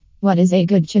What is a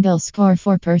good CIBIL score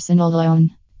for personal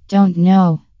loan? Don't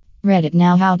know. Read it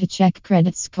now how to check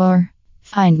credit score.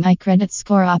 Find my credit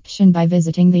score option by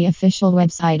visiting the official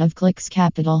website of Clicks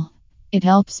Capital. It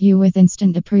helps you with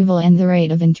instant approval and the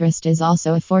rate of interest is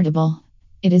also affordable.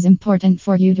 It is important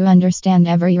for you to understand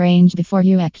every range before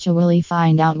you actually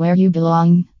find out where you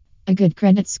belong. A good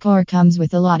credit score comes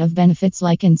with a lot of benefits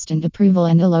like instant approval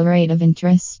and a low rate of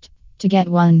interest. To get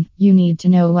one, you need to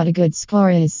know what a good score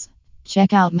is.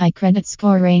 Check out my credit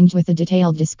score range with a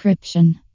detailed description.